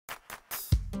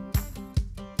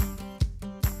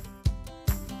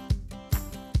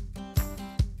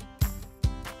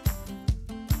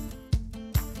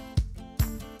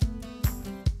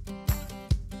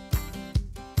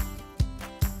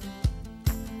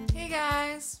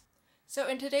guys! So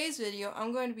in today's video,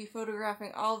 I'm going to be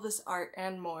photographing all of this art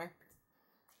and more.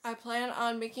 I plan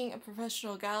on making a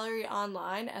professional gallery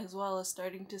online as well as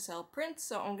starting to sell prints,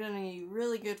 so I'm going to need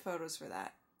really good photos for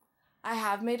that. I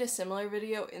have made a similar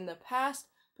video in the past,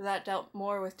 but that dealt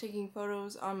more with taking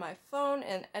photos on my phone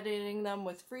and editing them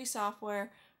with free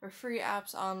software or free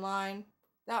apps online.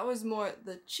 That was more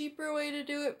the cheaper way to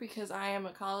do it because I am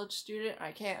a college student.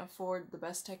 I can't afford the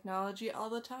best technology all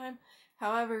the time.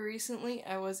 However, recently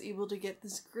I was able to get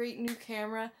this great new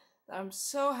camera that I'm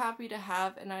so happy to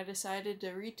have, and I decided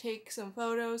to retake some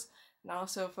photos and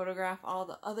also photograph all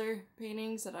the other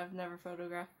paintings that I've never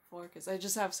photographed before because I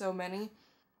just have so many.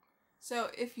 So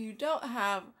if you don't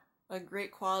have a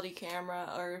great quality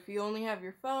camera or if you only have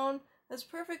your phone, that's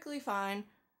perfectly fine.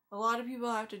 A lot of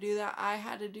people have to do that. I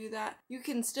had to do that. You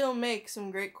can still make some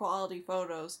great quality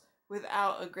photos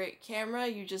without a great camera.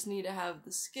 You just need to have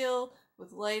the skill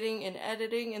with lighting and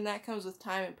editing, and that comes with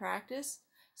time and practice.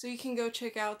 So you can go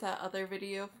check out that other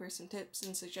video for some tips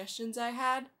and suggestions I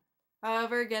had.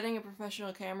 However, getting a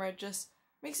professional camera just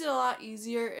makes it a lot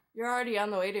easier. You're already on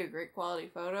the way to a great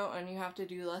quality photo and you have to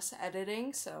do less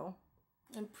editing, so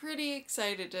I'm pretty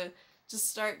excited to just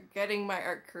start getting my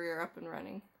art career up and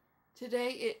running. Today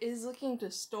it is looking to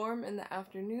storm in the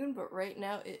afternoon, but right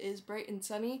now it is bright and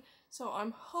sunny, so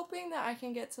I'm hoping that I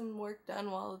can get some work done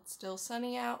while it's still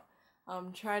sunny out.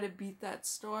 Try to beat that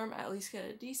storm, at least get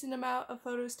a decent amount of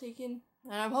photos taken,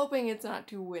 and I'm hoping it's not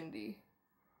too windy.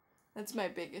 That's my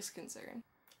biggest concern.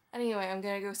 Anyway, I'm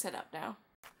gonna go set up now.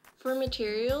 For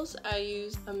materials, I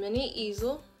used a mini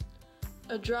easel,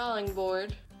 a drawing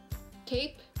board,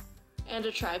 tape, and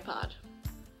a tripod.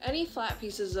 Any flat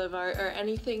pieces of art or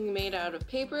anything made out of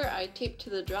paper, I taped to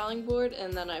the drawing board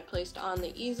and then I placed on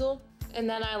the easel, and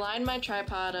then I lined my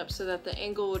tripod up so that the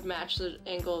angle would match the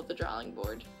angle of the drawing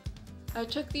board. I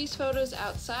took these photos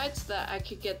outside so that I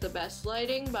could get the best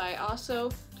lighting, but I also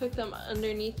took them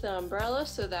underneath the umbrella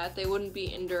so that they wouldn't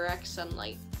be in direct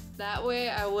sunlight. That way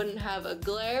I wouldn't have a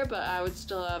glare, but I would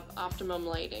still have optimum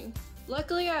lighting.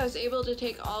 Luckily, I was able to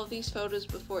take all of these photos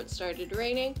before it started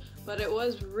raining, but it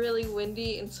was really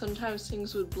windy and sometimes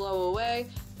things would blow away.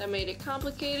 That made it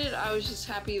complicated. I was just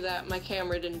happy that my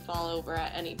camera didn't fall over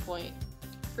at any point.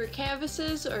 For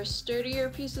canvases or sturdier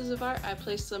pieces of art, I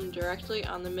placed them directly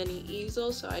on the mini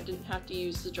easel so I didn't have to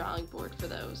use the drawing board for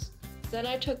those. Then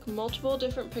I took multiple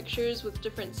different pictures with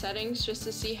different settings just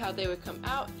to see how they would come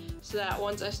out so that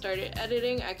once I started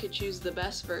editing, I could choose the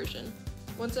best version.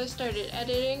 Once I started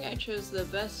editing, I chose the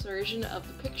best version of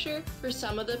the picture. For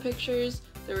some of the pictures,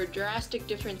 there were drastic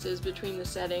differences between the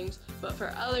settings, but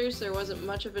for others there wasn't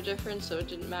much of a difference, so it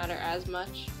didn't matter as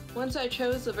much. Once I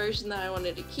chose the version that I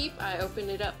wanted to keep, I opened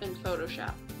it up in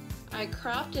Photoshop. I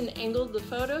cropped and angled the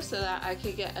photo so that I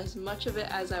could get as much of it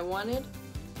as I wanted,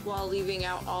 while leaving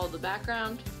out all the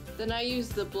background. Then I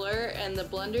used the blur and the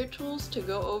blender tools to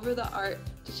go over the art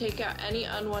to take out any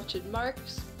unwanted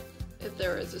marks. If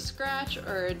there was a scratch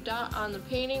or a dot on the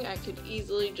painting, I could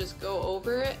easily just go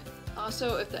over it.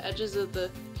 Also, if the edges of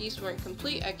the piece weren't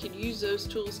complete, I could use those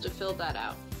tools to fill that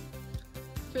out.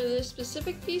 For this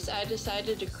specific piece, I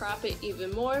decided to crop it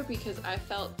even more because I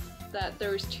felt that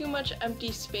there was too much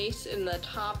empty space in the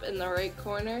top and the right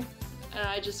corner, and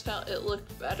I just felt it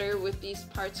looked better with these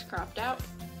parts cropped out.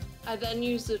 I then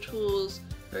used the tools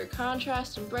for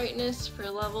contrast and brightness, for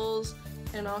levels,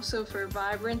 and also for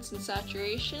vibrance and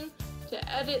saturation to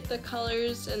edit the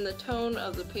colors and the tone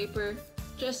of the paper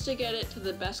just to get it to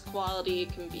the best quality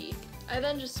it can be. I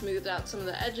then just smoothed out some of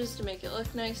the edges to make it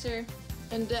look nicer.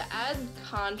 And to add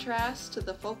contrast to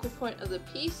the focal point of the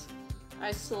piece,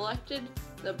 I selected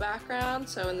the background,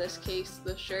 so in this case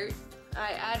the shirt.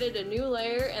 I added a new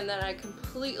layer and then I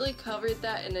completely covered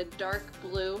that in a dark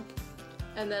blue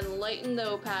and then lightened the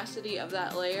opacity of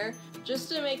that layer just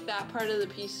to make that part of the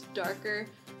piece darker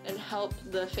and help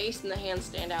the face and the hands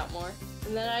stand out more.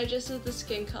 And then I adjusted the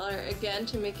skin color again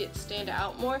to make it stand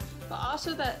out more, but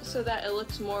also so that it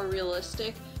looks more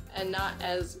realistic and not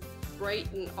as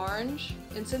bright and orange.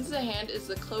 And since the hand is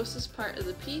the closest part of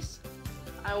the piece,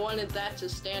 I wanted that to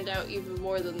stand out even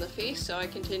more than the face, so I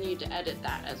continued to edit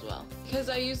that as well. Because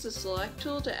I used the select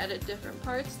tool to edit different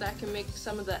parts, that can make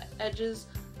some of the edges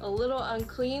a little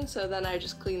unclean, so then I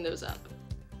just cleaned those up.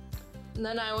 And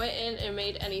then I went in and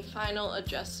made any final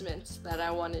adjustments that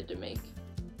I wanted to make.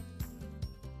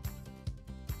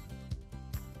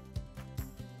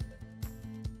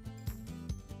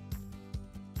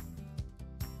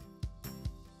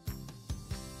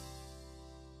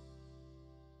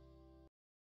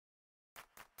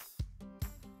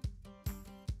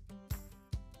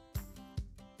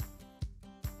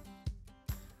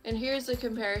 And here's the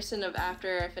comparison of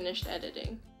after I finished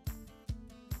editing.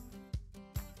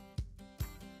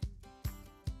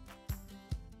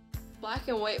 Black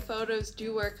and white photos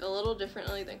do work a little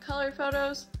differently than color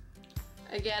photos.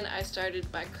 Again, I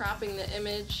started by cropping the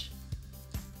image.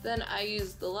 Then I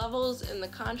used the levels and the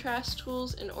contrast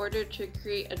tools in order to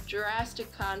create a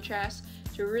drastic contrast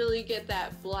to really get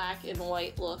that black and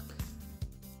white look.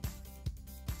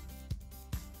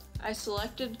 I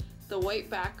selected the white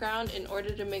background in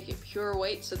order to make it pure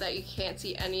white so that you can't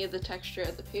see any of the texture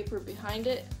of the paper behind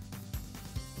it.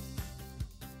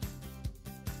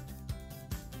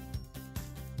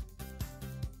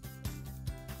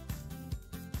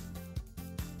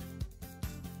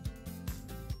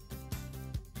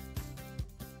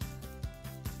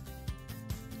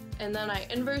 And then I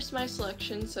inversed my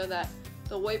selection so that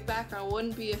the white background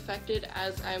wouldn't be affected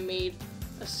as I made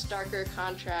a starker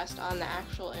contrast on the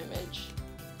actual image.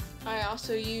 I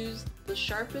also used the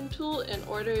sharpen tool in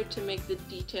order to make the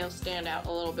detail stand out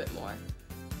a little bit more,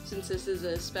 since this is a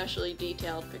especially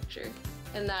detailed picture.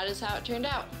 And that is how it turned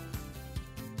out.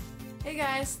 Hey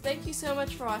guys, thank you so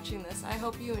much for watching this. I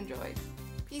hope you enjoyed.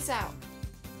 Peace out.